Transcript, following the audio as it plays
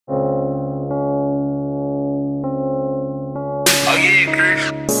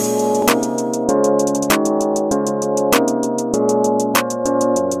Welcome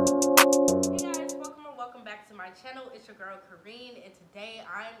back to my channel. It's your girl Corinne, and today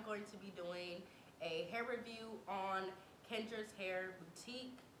I'm going to be doing a hair review on Kendras Hair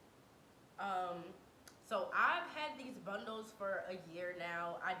Boutique. So I've had these bundles for a year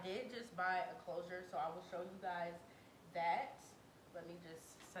now. I did just buy a closure, so I will show you guys that. Let me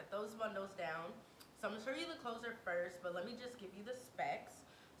just set those bundles down. So I'm gonna show you the closure first, but let me just give you the specs.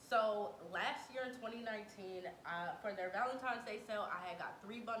 So last year in 2019, for their Valentine's Day sale, I had got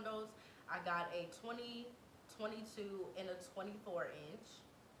 3 bundles. I got a 20, 22, and a 24 inch.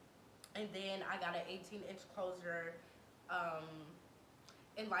 And then I got an 18-inch closure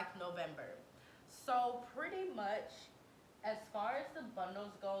in like November. So pretty much, as far as the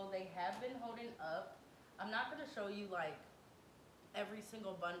bundles go, they have been holding up. I'm not going to show you like every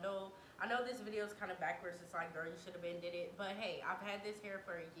single bundle. I know this video is kind of backwards. It's like, girl, you should have been did it. But hey, I've had this hair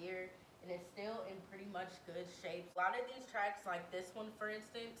for a year and it's still in pretty much good shape. A lot of these tracks, like this one for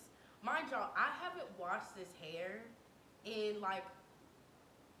instance, mind y'all, I haven't washed this hair in like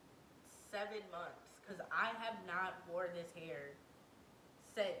 7 months because I have not wore this hair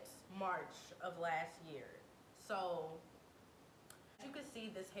since March of last year. So as you can see,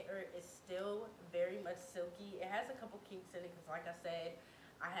 this hair is still very much silky. It has a couple kinks in it because like I said,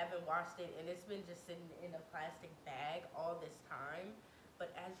 I haven't washed it and it's been just sitting in a plastic bag all this time. But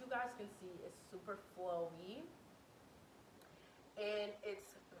as you guys can see, it's super flowy and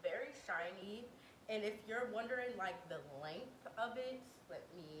it's very shiny. And if you're wondering like the length of it,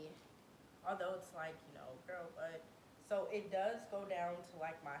 although it's like, you know, girl, but so it does go down to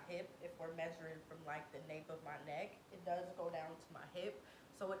like my hip. If we're measuring from like the nape of my neck, it does go down to my hip.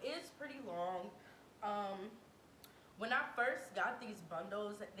 So it is pretty long. When I first got these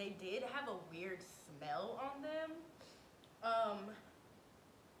bundles, they did have a weird smell on them.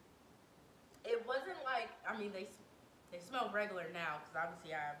 It wasn't like, I mean, they smell regular now because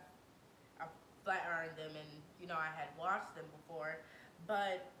obviously I flat ironed them and, you know, I had washed them before.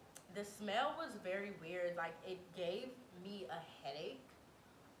 But the smell was very weird. Like, it gave me a headache.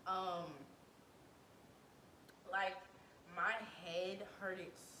 Like, my head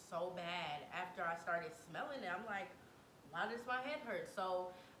hurted so bad after I started smelling it. I'm like, why does my head hurt?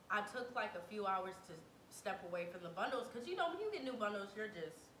 So I took like a few hours to step away from the bundles because, you know, when you get new bundles, you're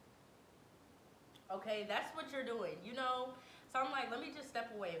just, okay, that's what you're doing, you know? So I'm like, let me just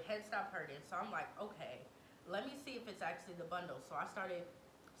step away. Head stopped hurting. So I'm like, okay, let me see if it's actually the bundle. So I started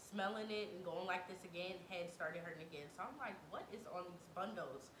smelling it and going like this again. Head started hurting again. So I'm like, what is on these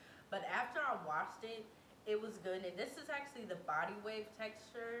bundles? But after I washed it, it was good. And this is actually the body wave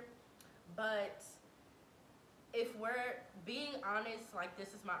texture. But if we're being honest, like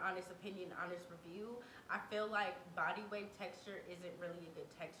this is my honest opinion, honest review, I feel like body wave texture isn't really a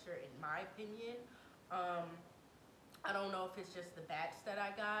good texture in my opinion. I don't know if it's just the batch that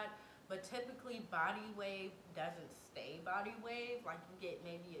I got, but typically body wave doesn't stay body wave. Like you get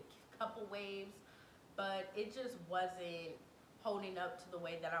maybe a couple waves, but it just wasn't holding up to the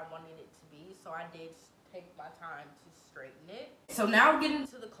way that I wanted it to be. So I did take my time to straighten it. So now getting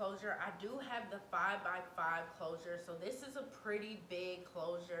to the closure, I do have the 5x5 closure. So this is a pretty big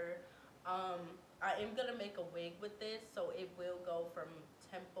closure. I am gonna make a wig with this, so it will go from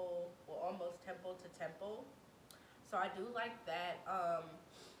temple, well, almost temple to temple. So I do like that.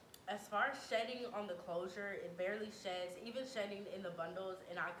 As far as shedding on the closure, it barely sheds, even shedding in the bundles,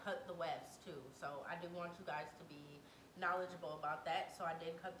 and I cut the wefts too. So I do want you guys to be knowledgeable about that. So I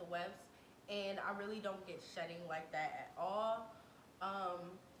did cut the wefts, and I really don't get shedding like that at all.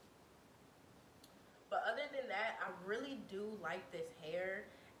 But other than that, I really do like this hair.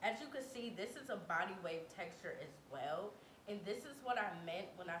 As you can see, this is a body wave texture as well. And this is what I meant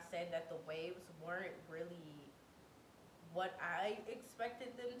when I said that the waves weren't really what I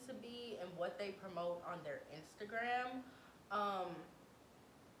expected them to be and what they promote on their Instagram. On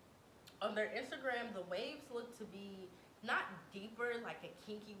their Instagram, the waves look to be not deeper like a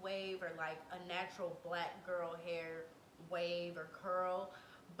kinky wave or like a natural black girl hair wave or curl,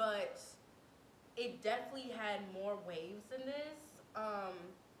 but it definitely had more waves than this.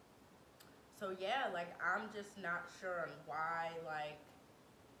 So yeah, like I'm just not sure on why like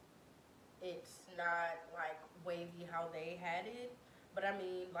it's not like wavy how they had it. But I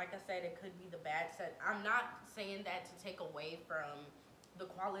mean, like I said, it could be the bad set. I'm not saying that to take away from the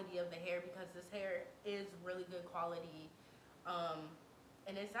quality of the hair because this hair is really good quality.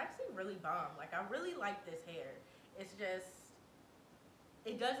 And it's actually really bomb. Like I really like this hair. It's just,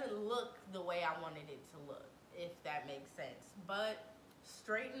 it doesn't look the way I wanted it to look, if that makes sense. But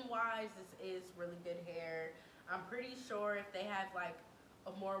straighten wise, this is really good hair. I'm pretty sure if they have like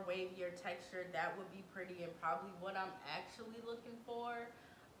a more wavier texture, that would be pretty and probably what I'm actually looking for.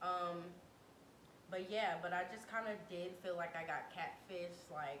 But yeah, but I just kind of did feel like I got catfish.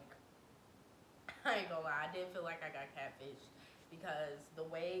 Like, I ain't gonna lie, I did feel like I got catfish because the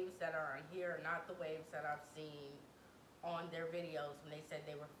waves that are on here are not the waves that I've seen on their videos when they said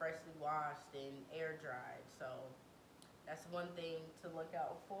they were freshly washed and air dried. So that's one thing to look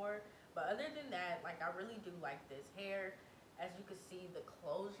out for. But other than that, like, I really do like this hair. As you can see, the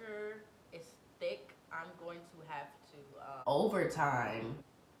closure is thick. I'm going to have to overtime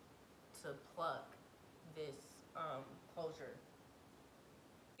to pluck this closure.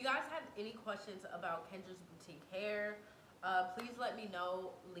 If you guys have any questions about Kendra's boutique hair, please let me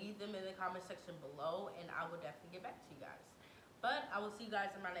know. Leave them in the comment section below and I will definitely get back to you guys. But I will see you guys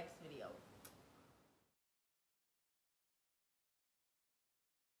in my next video.